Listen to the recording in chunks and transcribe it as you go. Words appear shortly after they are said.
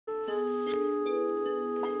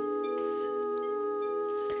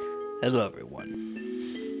Hello everyone.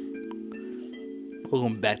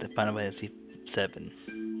 Welcome back to Final Fantasy VII.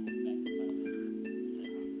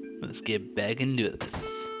 Let's get back into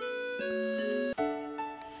this.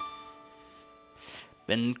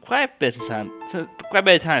 Been quite a bit of time since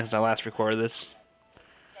I last recorded this.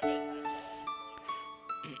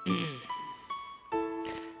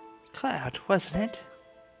 Cloud, wasn't it?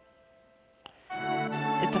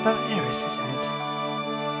 It's about Eris, isn't it?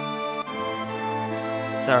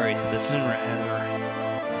 Sorry, this isn't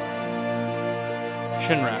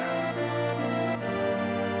Shinra.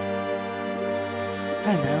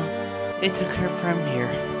 I know. They took her from here.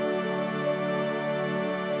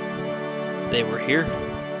 They were here?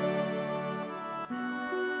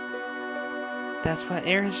 That's what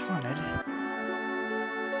Eris wanted.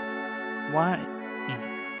 Why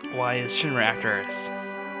is Shinra after Eris?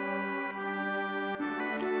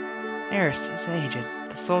 Eris is an agent,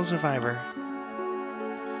 the sole survivor.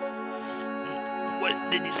 What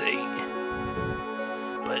did you say?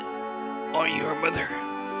 But are you her mother?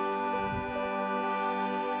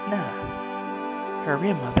 Nah. Her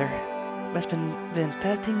real mother must have been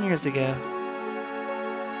 13 years ago.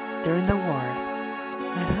 During the war,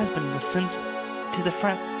 my husband was sent to the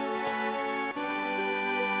front.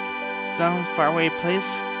 Some faraway place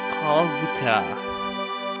called Utah.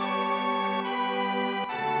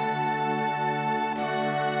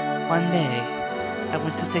 One day, I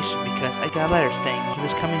went to the station because I got a letter saying he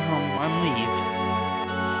was coming home on leave.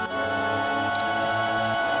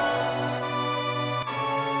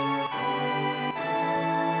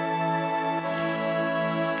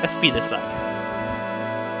 Let's speed this up.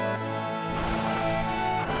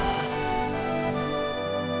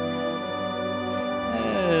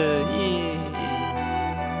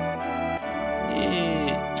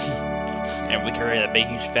 And we can write a big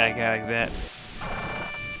huge fat guy like that.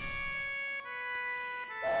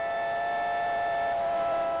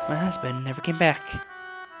 My husband never came back.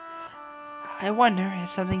 I wonder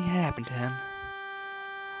if something had happened to him.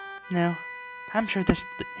 No, I'm sure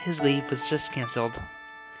his leave was just cancelled. I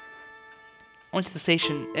went to the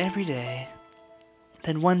station every day.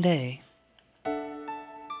 Then one day... That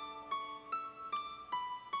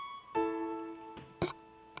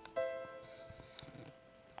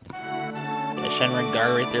Shinra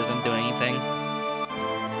guard right there doesn't do anything.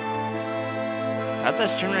 How's that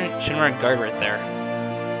Shinra guard right there?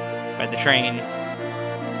 By the train.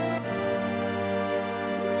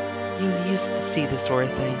 You used to see this sort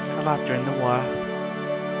of thing a lot during the war.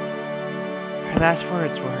 Her last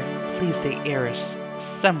words were, "Please take Eris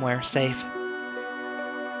somewhere safe."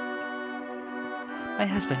 My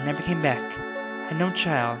husband never came back. I had no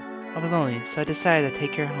child. I was lonely, so I decided to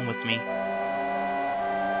take her home with me.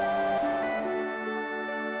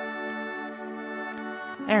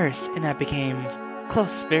 Eris and I became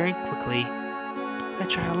close very quickly. That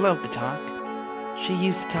child loved to talk. She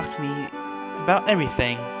used to talk to me about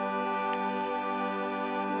everything.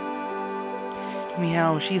 Told me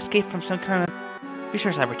how she escaped from some kind of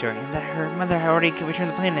research laboratory and that her mother had already returned to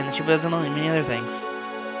the planet and that she wasn't alone and many other things.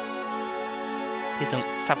 Please don't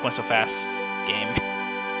stop going so fast, game.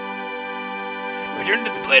 Return to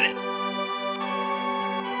the planet!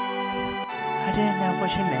 I didn't know what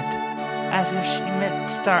she meant. As if she meant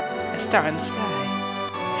a star in the sky.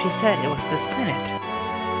 She said it was this planet.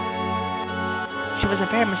 She was a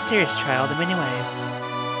very mysterious child in many ways.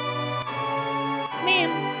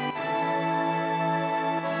 Ma'am.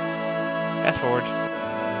 Fast forward.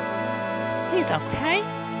 Please don't cry.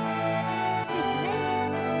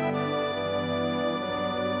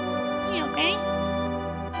 You okay?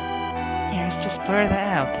 Eris just blurred that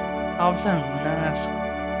out. All of a sudden, when I asked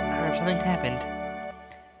her if something happened.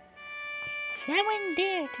 Someone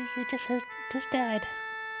dear to you just died.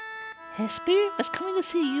 His spirit was coming to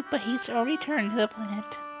see you, but he's already returned to the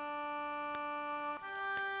planet.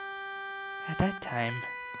 At that time,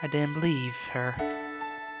 I didn't believe her.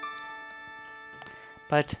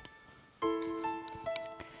 But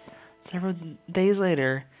several days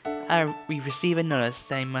later, we received a notice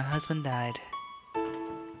saying my husband died.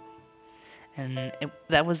 And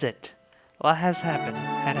that was it. A lot had happened.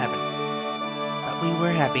 But we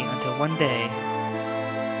were happy until one day.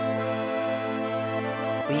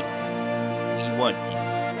 We want you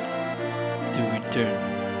to return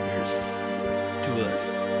to us.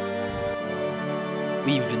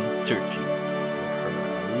 We've been searching for her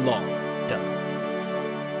a long time.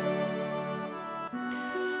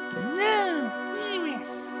 No!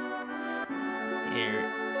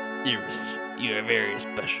 Eris, you're a very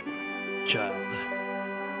special child.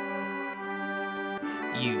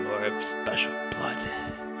 You are of special blood.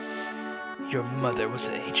 Your mother was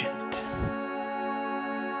an agent.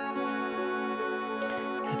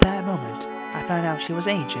 moment, I found out she was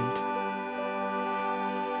ancient.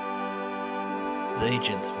 The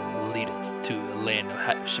ancients will lead us to the land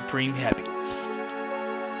of supreme happiness.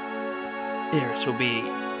 Eris will be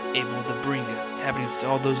able to bring happiness to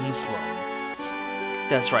all those in the slums.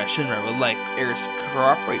 That's right, Shinra would like Eris'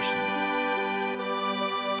 cooperation.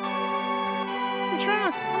 He's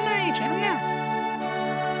wrong. I'm not ancient. I'm not.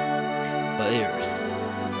 But Eris,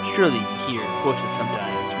 surely you hear voices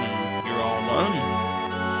sometimes when you're all alone?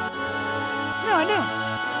 No, I don't.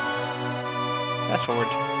 Fast forward.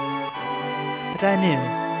 But I knew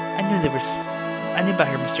about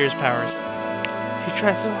her mysterious powers. She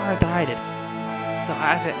tried so hard to hide it, so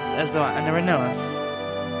I acted as though I never noticed.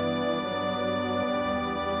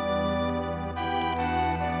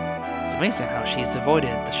 It's amazing how she's avoided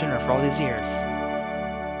the Shinra for all these years.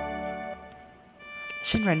 The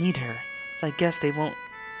Shinra need her, so I guess they wouldn't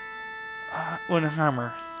harm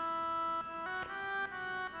her.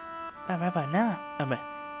 But now, but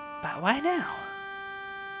why now?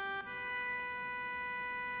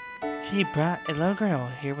 She brought a little girl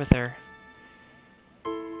here with her.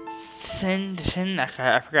 I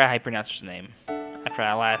forgot how you pronounce her name. After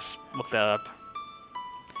I last looked that up.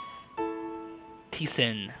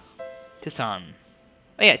 Tissan. Oh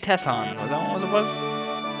yeah, Tessan. Was that what it was?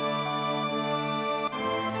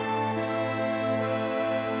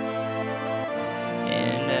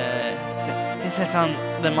 And, Tissan found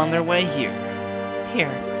them on their way here. She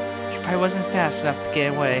probably wasn't fast enough to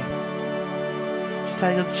get away. She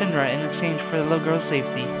decided to go to Shinra in exchange for the little girl's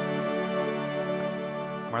safety.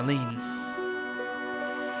 Marlene.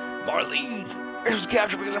 It was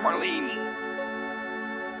captured because of Marlene.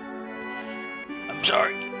 I'm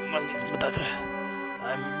sorry, Marlene's mother.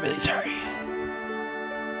 I'm really sorry.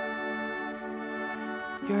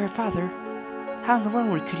 You're her father. How in the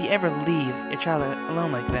world could you ever leave a child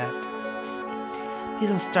alone like that? Please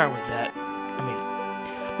don't start with that.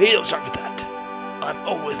 Please don't start with that. I'm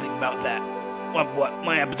always thinking about that. What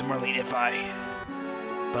might happen to Marlene if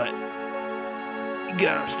But you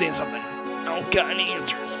gotta understand something. I don't got any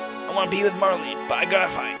answers. I want to be with Marlene, but I gotta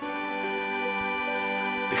fight.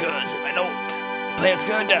 Because if I don't, the planet's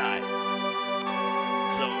gonna die.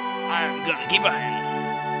 So I'm gonna keep fighting.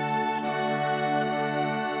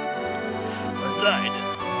 Inside. I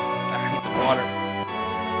need some water.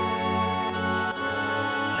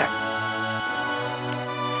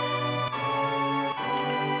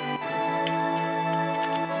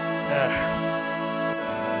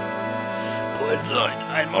 Inside,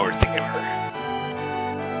 I'm already thinking of her.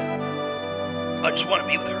 I just want to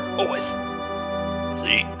be with her, always.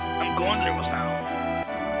 See, I'm going circles now.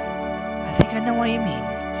 I think I know what you mean.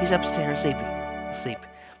 She's upstairs, asleep.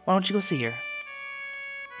 Why don't you go see her?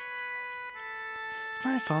 It's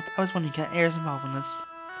my fault. I was wondering if Eris involved in this.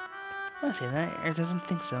 I say that, Eris doesn't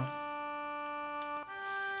think so.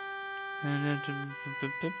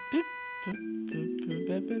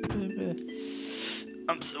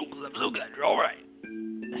 I'm so glad you're alright.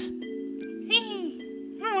 Hey,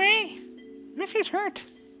 no way. My face hurt.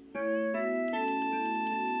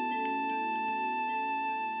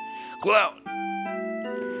 Cloud,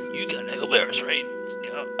 you got Eris, right?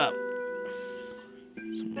 I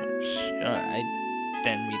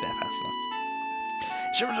didn't read that fast enough.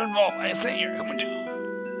 Shinra's involved. I ain't saying you're coming to.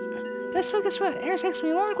 Guess what? Eris asked me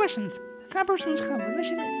a lot of questions. Conversations come.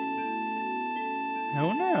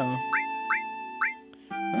 Oh no.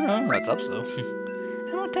 Oh, that's up so. I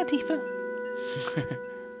won't tell Tifa.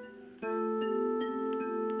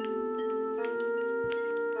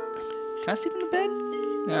 Can I sleep in the bed?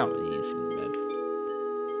 No, you sleep in the bed.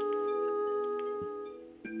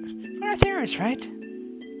 We're at Eris, right?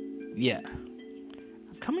 Yeah.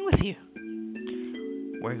 I'm coming with you.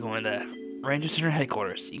 We're going to Ranger Center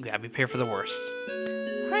headquarters. You gotta be prepared for the worst.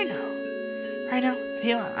 I know.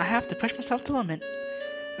 I have to push myself to the limit.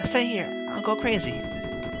 I'll stay here. I'll go crazy.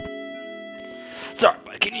 Sorry,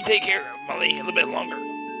 but can you take care of Molly a little bit longer?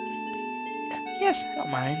 Yes, I don't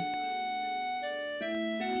mind.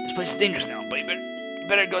 This place is dangerous now, but you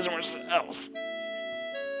better go somewhere else.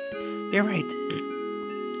 You're right.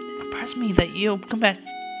 It surprised me that you'll come back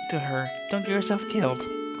to her. Don't get yourself killed.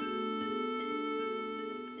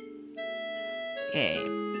 Yay.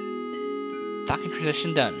 Talking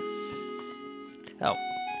tradition done. Oh.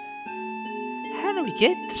 How do we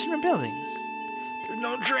get to the Shinra building? There's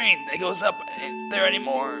no train that goes up there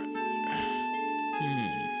anymore.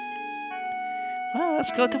 Well,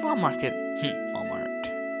 let's go to Walmart. Walmart.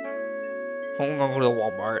 We'll go to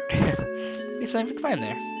Walmart. Maybe something we can find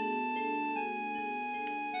there.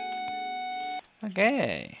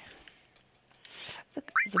 Okay.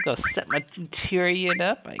 Let's go set my Tyrion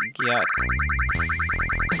up. I got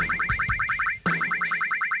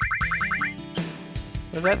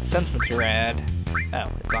Where's that sense material ad? Oh,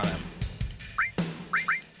 it's on him.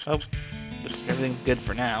 Oh, everything's good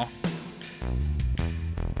for now.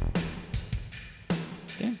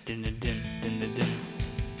 Dun, dun, dun, dun, dun, dun, dun.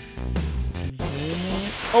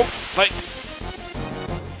 Oh, fight!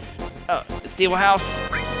 Oh, steal a house.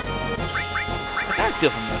 I can't steal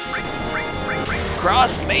from this.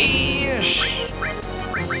 Cross smash!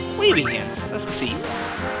 Wavy hands. Let's see.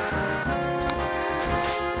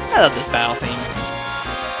 I love this battle theme.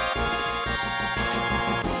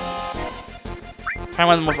 Probably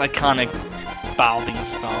one of the most iconic battle themes in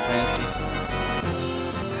Final Fantasy.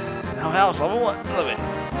 Now house level 1. I love it.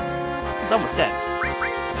 It's almost dead.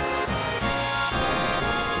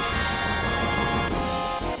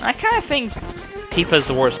 I kind of think Tifa's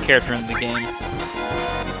the worst character in the game.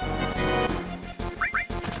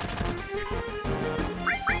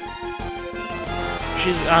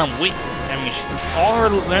 She's weak. I mean, all her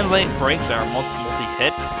late breaks are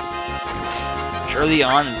multi-hit. Which early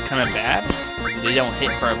on is kind of bad. They don't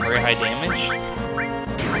hit for a very high damage.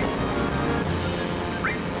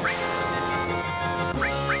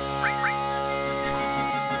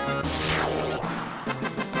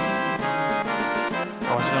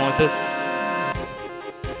 What's going on with this?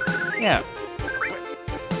 Yeah.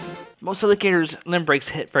 Most of the characters' limb breaks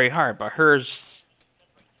hit very hard, but hers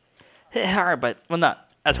hit hard, but well,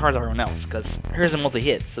 not as hard as everyone else, because hers are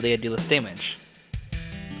multi-hits, so they do less damage.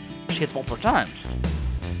 She hits multiple times.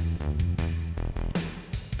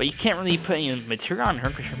 But you can't really put any material on her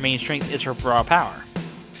because her main strength is her raw power.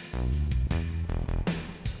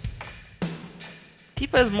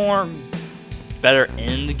 Tifa is more better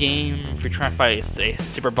in the game if you're trying to fight a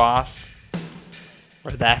super boss. Or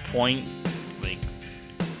at that point, like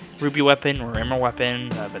Ruby weapon or Emerald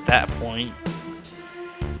weapon, at that point,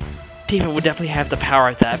 Tifa would definitely have the power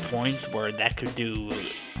at that point where that could do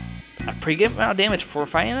a pretty good amount of damage before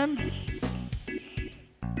fighting them.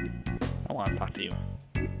 I want to talk to you.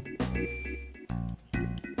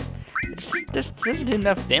 This doesn't do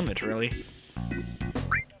enough damage, really.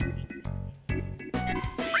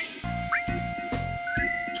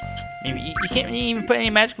 Maybe you can't even put any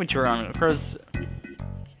magic material on it because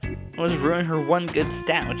it was ruining her one good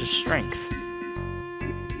stat, which is strength.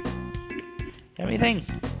 Have anything?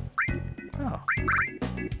 Oh.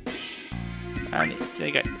 I need to see. I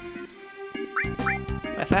got.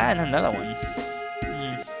 I thought I had another one.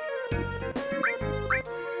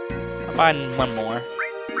 I'll buy one more.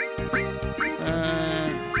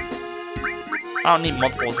 I don't need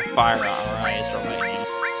multiples of fire or ice or lightning.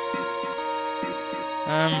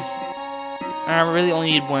 I really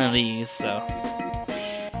only need one of these, so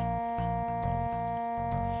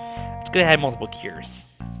it's good to have multiple cures.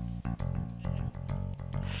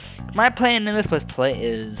 My plan in this Let's Play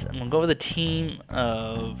is I'm gonna go with a team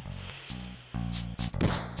of,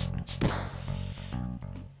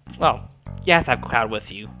 well, you have to have Cloud with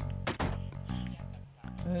you.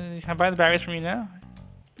 Can I buy the batteries from you now?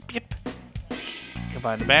 Yep. Can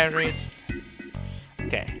buy the batteries.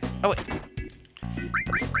 Okay. Oh wait.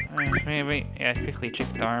 Wait. Yeah, quickly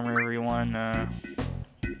check the armor, everyone.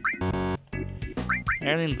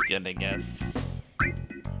 Everything's good, I guess.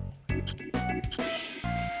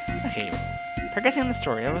 Okay. Progressing the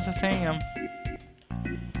story. I was just saying,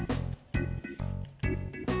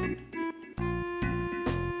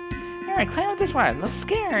 Alright, climb up this wire. It looks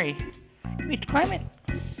scary. Can we climb it?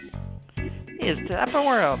 It is the upper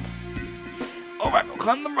world. Alright, we'll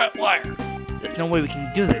climb the right wire. There's no way we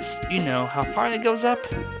can do this. You know how far it goes up?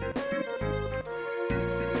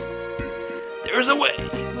 There's a way.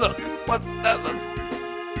 Look, what's that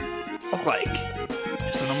look like?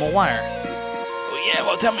 Just a normal wire. Oh yeah,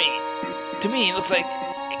 well tell me. To me, it looks like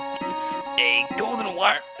a golden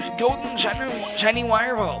wire, shiny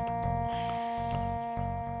wire bulb.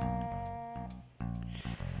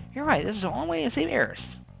 You're right. This is the only way to save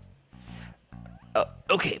Eris.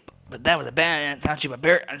 Okay, but that was a bad analogy, but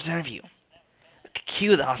Barrett, I understand you.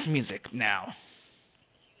 Cue the awesome music now.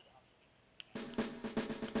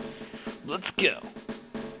 Let's go.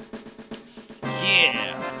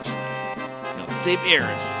 Yeah. Now save Eris.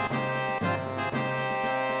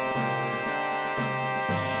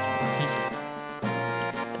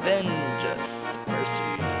 Avengers Mercy.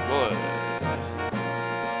 Boy.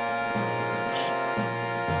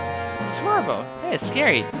 It's horrible. Hey, it's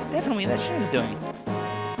scary. Definitely that shit is doing.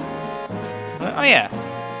 Oh yeah.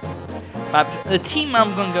 The team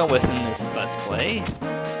I'm gonna go with in this Let's Play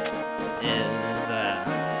is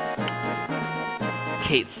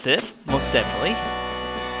Cait Sith, most definitely.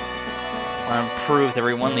 I want to prove to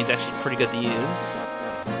everyone he's actually pretty good to use.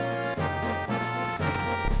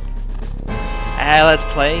 had a Let's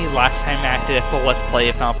Play. Last time I did a full Let's Play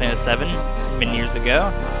of Final Fantasy VII, many years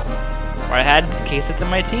ago, where I had K-Sith in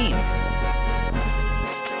my team.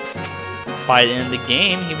 By the end of the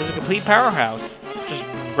game, he was a complete powerhouse, just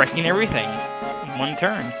wrecking everything in one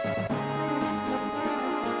turn.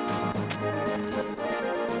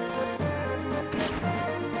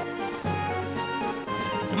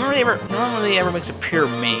 Normally ever makes a pure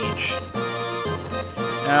mage.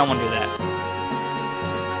 No, I don't want to do that.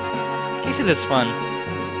 K-Sith is fun.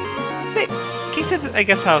 K-Sith, I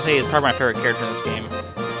guess I'll say, is probably my favorite character in this game.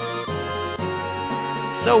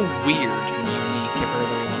 So weird and unique compared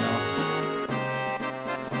to everyone else.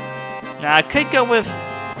 Now, I could go with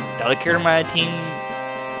the other character on my team,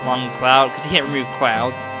 Long Cloud, because he can't remove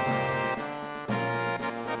clouds.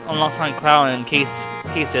 Alongside Cloud and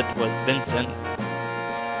K-Sith was Vincent.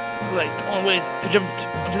 Like, the only way to jump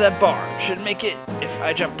onto that bar should make it if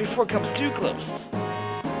I jump before it comes too close.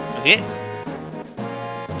 Okay.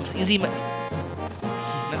 It's easy, but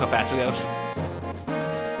look how fast it goes.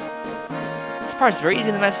 This part's very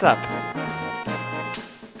easy to mess up.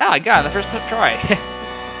 Oh, I got it the first try.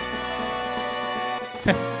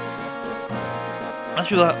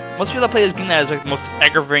 Most people that play this game, that is like the most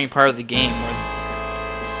aggravating part of the game, where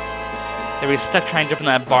they were stuck trying to jump in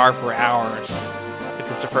that bar for hours.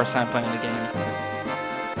 It's the first time playing the game.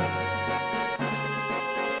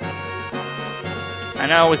 I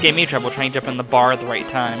know it always gave me trouble trying to jump in the bar at the right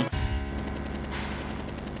time.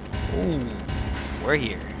 Ooh, we're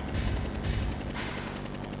here.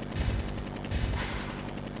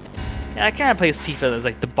 Yeah, I kind of place Tifa as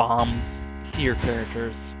like the bomb tier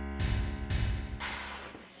characters.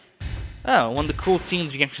 Oh, one of the cool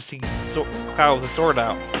scenes you can actually see Cloud with a sword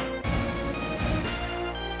out.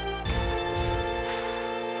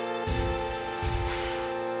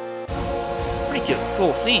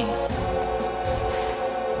 Cool scene.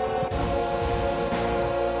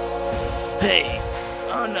 Hey!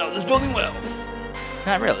 Oh no, this building well.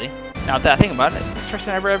 Not really. Now that I think about it, it's the first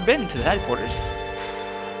time I've ever been to the headquarters.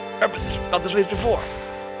 I've been about this place before.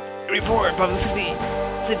 Every floor above the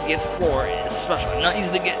 60th floor is special and not easy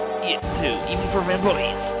to get to, even for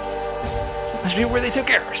employees. Must be where they took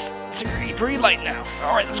errors. Security pretty light now.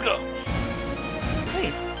 Alright, let's go. Hey, I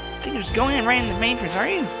think you're just going in right in the main entrance, are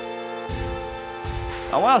you?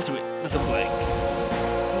 Oh, what else does this look like?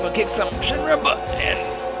 I'm gonna kick some Shinra butt, and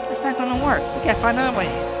it's not gonna work. We gotta find another way.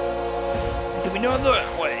 There could be no other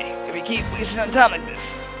way if we keep wasting our time like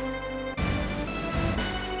this.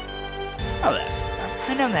 Oh, that.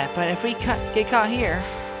 I know that, but if we get caught here,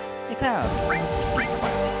 they cloud. Sneak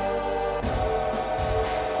quietly.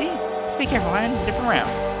 See? Just be careful, I'm in a different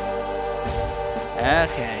round.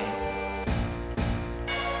 Okay.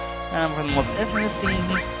 One of the most infamous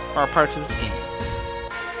scenes or parts of this game.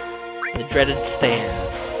 The dreaded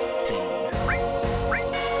stairs scene.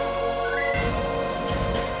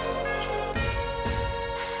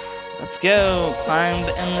 Let's go! Climb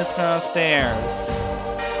the endless amount of stairs.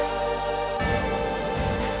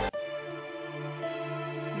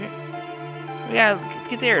 We gotta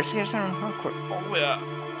get there. See, there's something awkward. All the way up.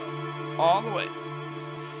 All the way.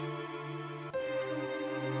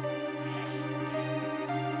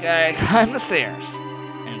 Gotta climb the stairs.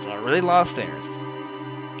 And it's a really long stairs.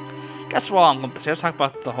 Guess what? I'm going to talk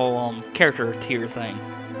about the whole character tier thing.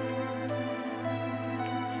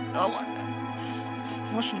 Oh my.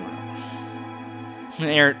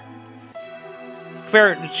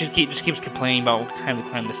 Barret just keeps complaining about having to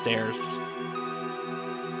climb the stairs.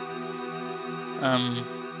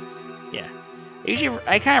 Yeah. Usually,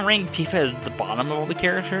 I kind of rank Tifa at the bottom of all the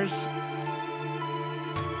characters.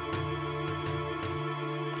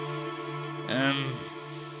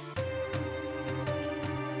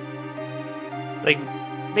 Like,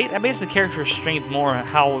 I base the character's strength more on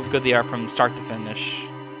how good they are from start to finish.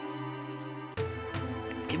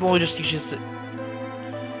 People just usually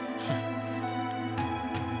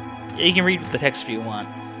you can read the text if you want.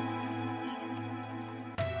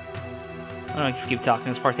 I don't know if you keep talking,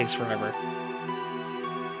 this part takes forever.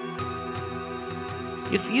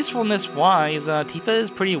 If usefulness-wise, Tifa is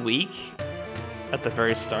pretty weak at the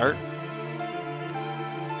very start.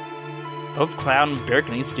 Both Cloud and Barret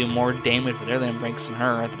needs to do more damage with her than Brinks and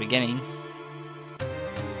her at the beginning.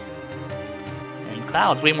 And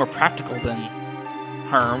Cloud's way more practical than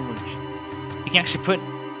her, which you can actually put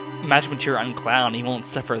magic material on Cloud and he won't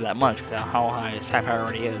suffer that much because of how high his attack power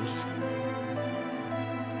already is.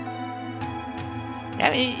 Yeah,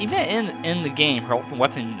 I mean, even in the game, her ultimate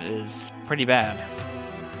weapon is pretty bad.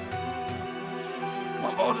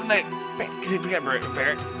 I'm all tonight.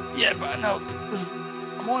 Barret. Yeah, but I know this is.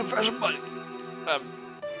 I'm only fresh, but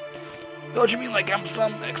don't you mean like I'm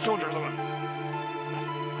some ex-soldier or something?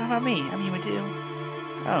 about me? I'm human too.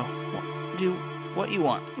 Oh, do what you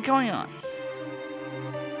want. What's going on?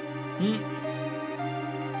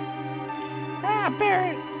 Ah,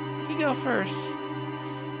 Barret, you go first.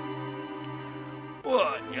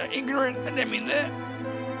 What? You're ignorant? I didn't mean that.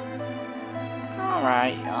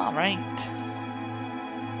 Alright.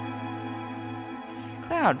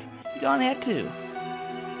 Cloud, you go on ahead too.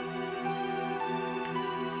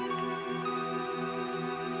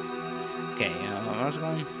 Okay, I was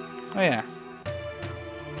going... Oh yeah.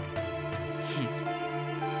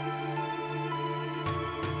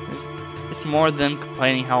 It's more them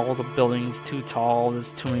complaining how all the building's too tall,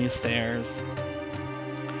 there's too many stairs.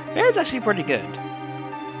 Barret's actually pretty good.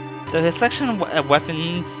 The selection of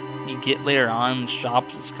weapons you get later on in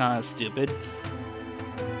shops is kind of stupid.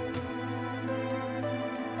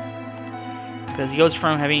 Because he goes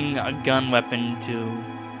from having a gun weapon to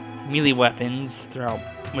melee weapons throughout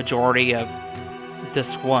majority of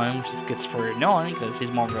Disc 1, which gets very annoying because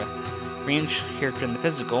he's more of a ranged character in the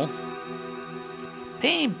physical. He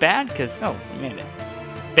ain't bad because, oh, I made it.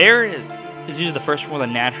 Barret is usually the first one to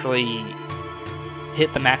naturally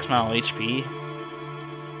hit the max amount of HP.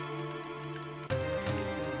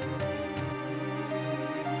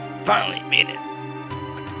 Finally made it.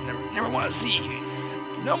 Never want to see you.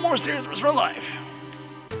 No more stairs for my life.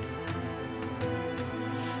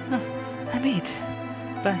 I'm eat.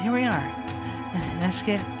 But here we are. Let's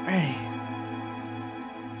get ready.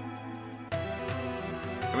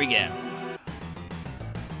 Here we go.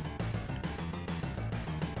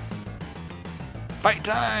 Fight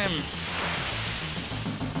time!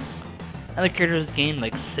 Other characters in the game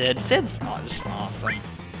like Sid. Sid's just awesome.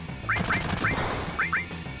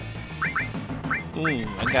 Ooh,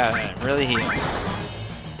 I gotta really heal.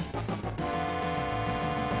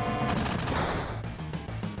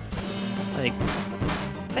 Like,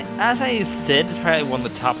 I'd say Sid is probably one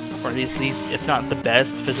of the top, or at least if not the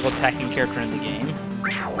best, physical attacking character in the game.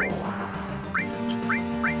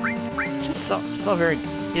 Just so very,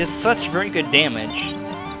 he has such very good damage.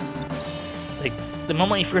 Like, the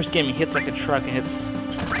moment you first get him, he hits like a truck and hits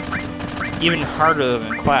even harder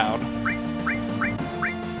than Cloud.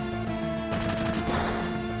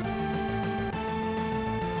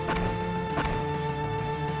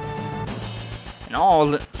 And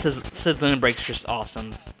all Sid's limit breaks are just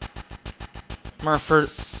awesome.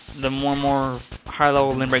 The more and more high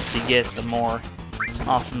level limit breaks you get, the more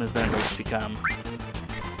awesome his limit breaks become.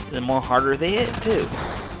 The more harder they hit too.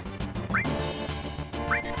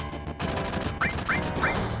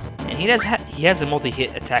 And he has a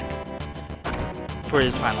multi-hit attack for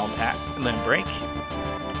his final attack limit break.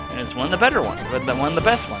 And it's one of the better ones, but one of the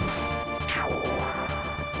best ones.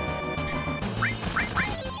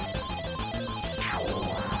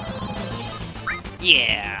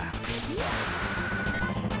 Yeah.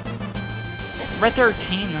 Red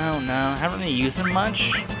 13, I don't know. I haven't really used him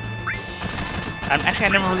much. I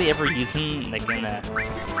never really ever used him like in a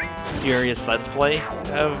serious Let's Play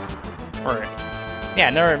of, or yeah, I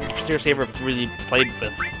never seriously ever really played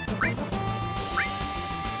with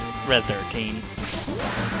Red 13,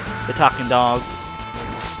 the talking dog.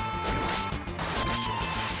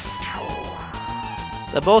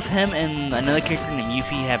 But both him and another character named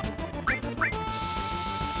Yuffie have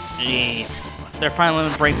their final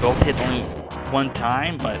limit break both hits only one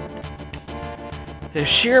time, but the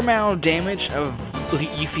sheer amount of damage of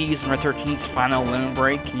Yuffie's and Red 13's final limit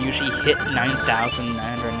break can usually hit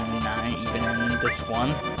 9,999 even in this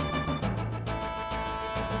one.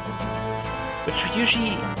 Which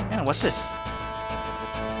usually, what's this?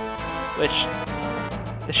 Which,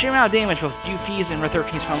 the sheer amount of damage both Yuffie's and Red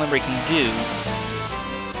 13's final limit break can do.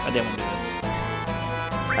 I didn't want to do this.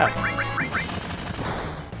 Oh.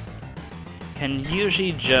 Can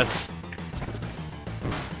usually just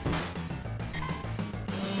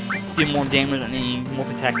do more damage than any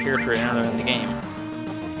multi-attack character in the game.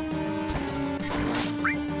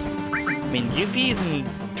 I mean, Yuffie's and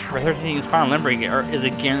Red 13's final limit break is a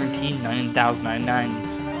guaranteed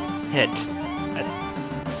 9,099 hit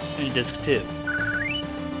in Disc 2.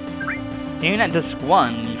 Maybe not Disc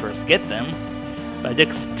 1 when you first get them, but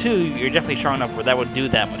Disc 2 you're definitely strong enough where that would do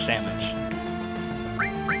that much damage.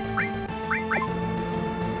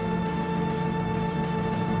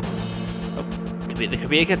 There could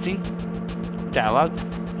be a cutscene. Dialogue.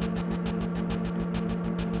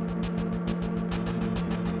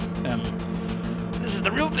 This is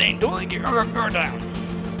the real thing. Don't let your guard down.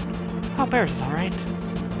 Oh, Barret is alright.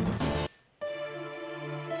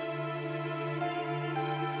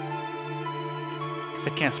 Because I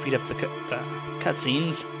can't speed up the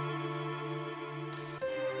cutscenes.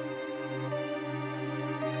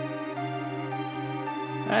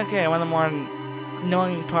 Okay, one of the more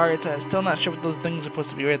annoying parts. I'm still not sure what those things are supposed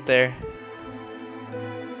to be right there.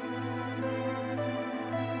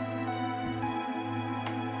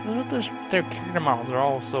 Look at their character models. They're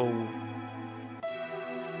all so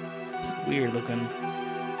weird looking.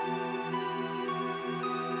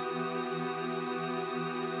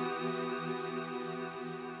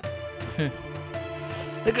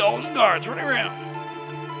 The Golden Guards running around.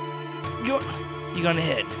 You going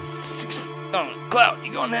ahead. Cloud,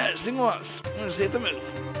 you going ahead. Single us. I'm gonna save the move.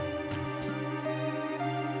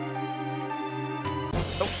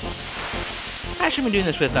 Oh. I should be doing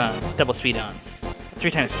this with double speed on.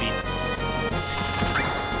 3 times speed.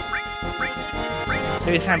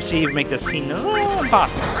 Maybe times speed would make this seem a little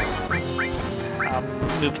impossible. I'll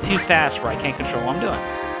move too fast where I can't control what I'm doing.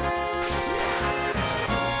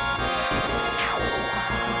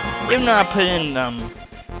 Even though I put in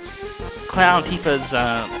Cloud and Tifa's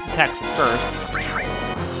attacks first,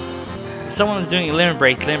 if someone's doing a limit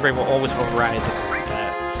break will always override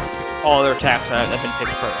all their attacks that have been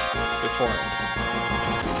picked first before it.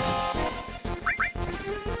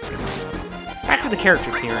 Back to the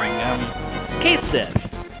characters appearing. Cait Sith.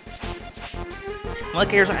 One of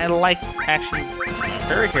the characters I like actually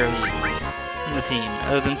very rarely in the team,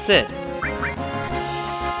 other than Cid.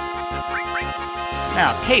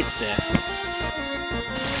 Now, Cait Sith.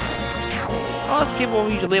 Most people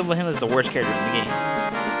usually label him as the worst character in the game.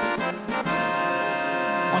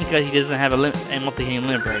 One, because he doesn't have a multi-hitting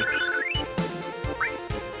limit break.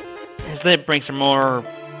 His limit breaks are more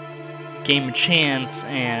game chance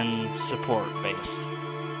and support based.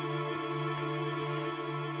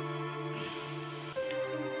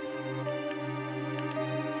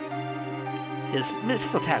 His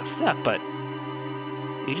physical attacks suck, but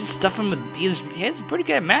you just stuff him with. He has pretty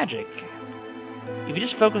good at magic. If you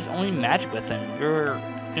just focus only magic with him, you're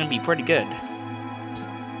gonna be pretty good.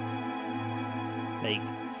 Like,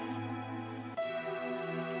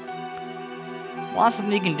 one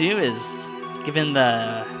something you can do is give him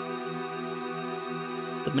the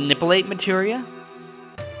manipulate materia.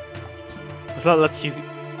 So that lets you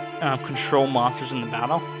control monsters in the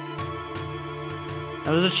battle.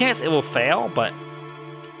 Now there's a chance it will fail, but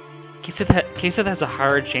Cait Sith has a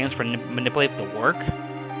higher chance for manipulate to work.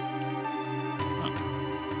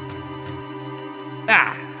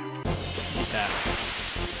 Ah! Get that.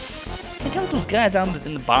 I can't tell those guys down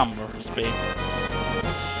in the bottom were supposed to be.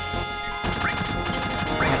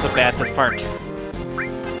 Not so bad this part.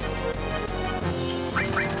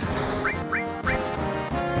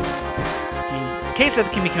 Cait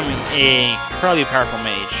Sith can become a incredibly powerful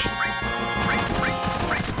mage.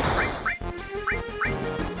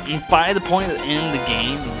 And by the point in the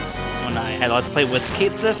game, when I had Let's Play with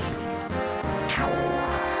Cait Sith,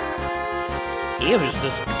 he was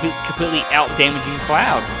just completely out-damaging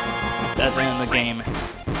Cloud at the end of the game.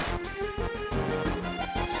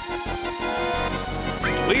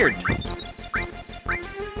 It's weird.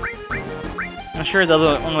 I'm sure the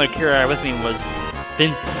only other character with me was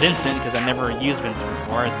Vincent, because I never used Vincent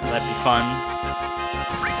before. That'd be fun.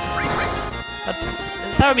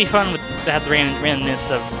 That would be fun to have the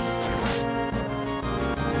randomness of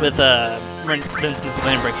with Vincent's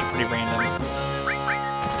land breaks are pretty random.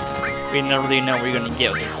 We never really know what you're gonna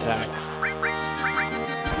get with his attacks.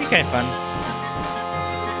 It'd be kind of fun.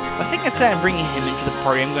 I think instead of bringing him into the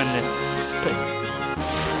party, I'm going to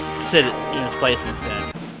sit in his place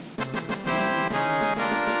instead.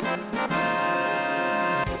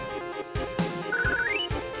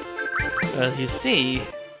 As you see,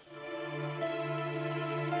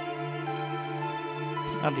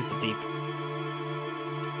 I'll do the deep.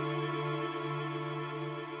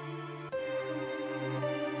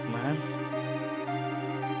 Come on.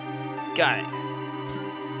 Got it.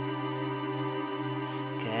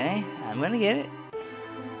 Okay, I'm gonna get it.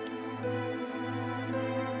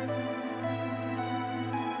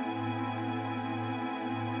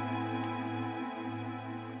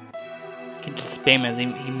 Can just spam as he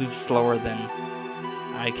moves slower than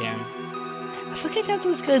I can. I still can't tell what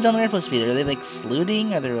those guys down there are supposed to be. Are they like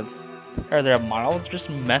slooting? Are their models just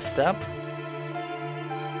messed up?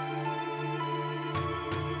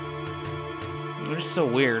 They're just so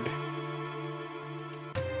weird.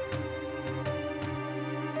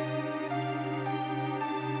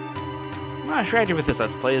 I'm not sure I did with this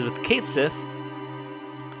Let's Play is with Cait Sith.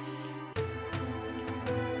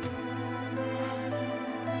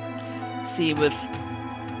 See, with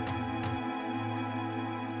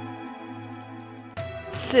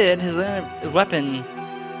Cid, his weapon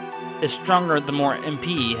is stronger the more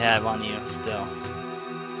MP you have on you still.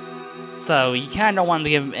 So you kind of don't want to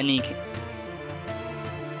give him any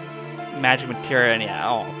magic materia and yeah,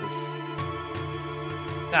 all this.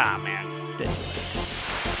 Ah man, didn't do it.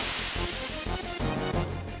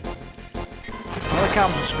 Like,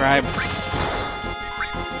 comment, subscribe.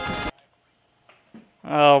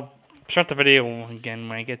 I'll start the video again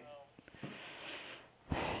when I get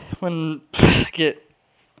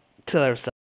to the other side.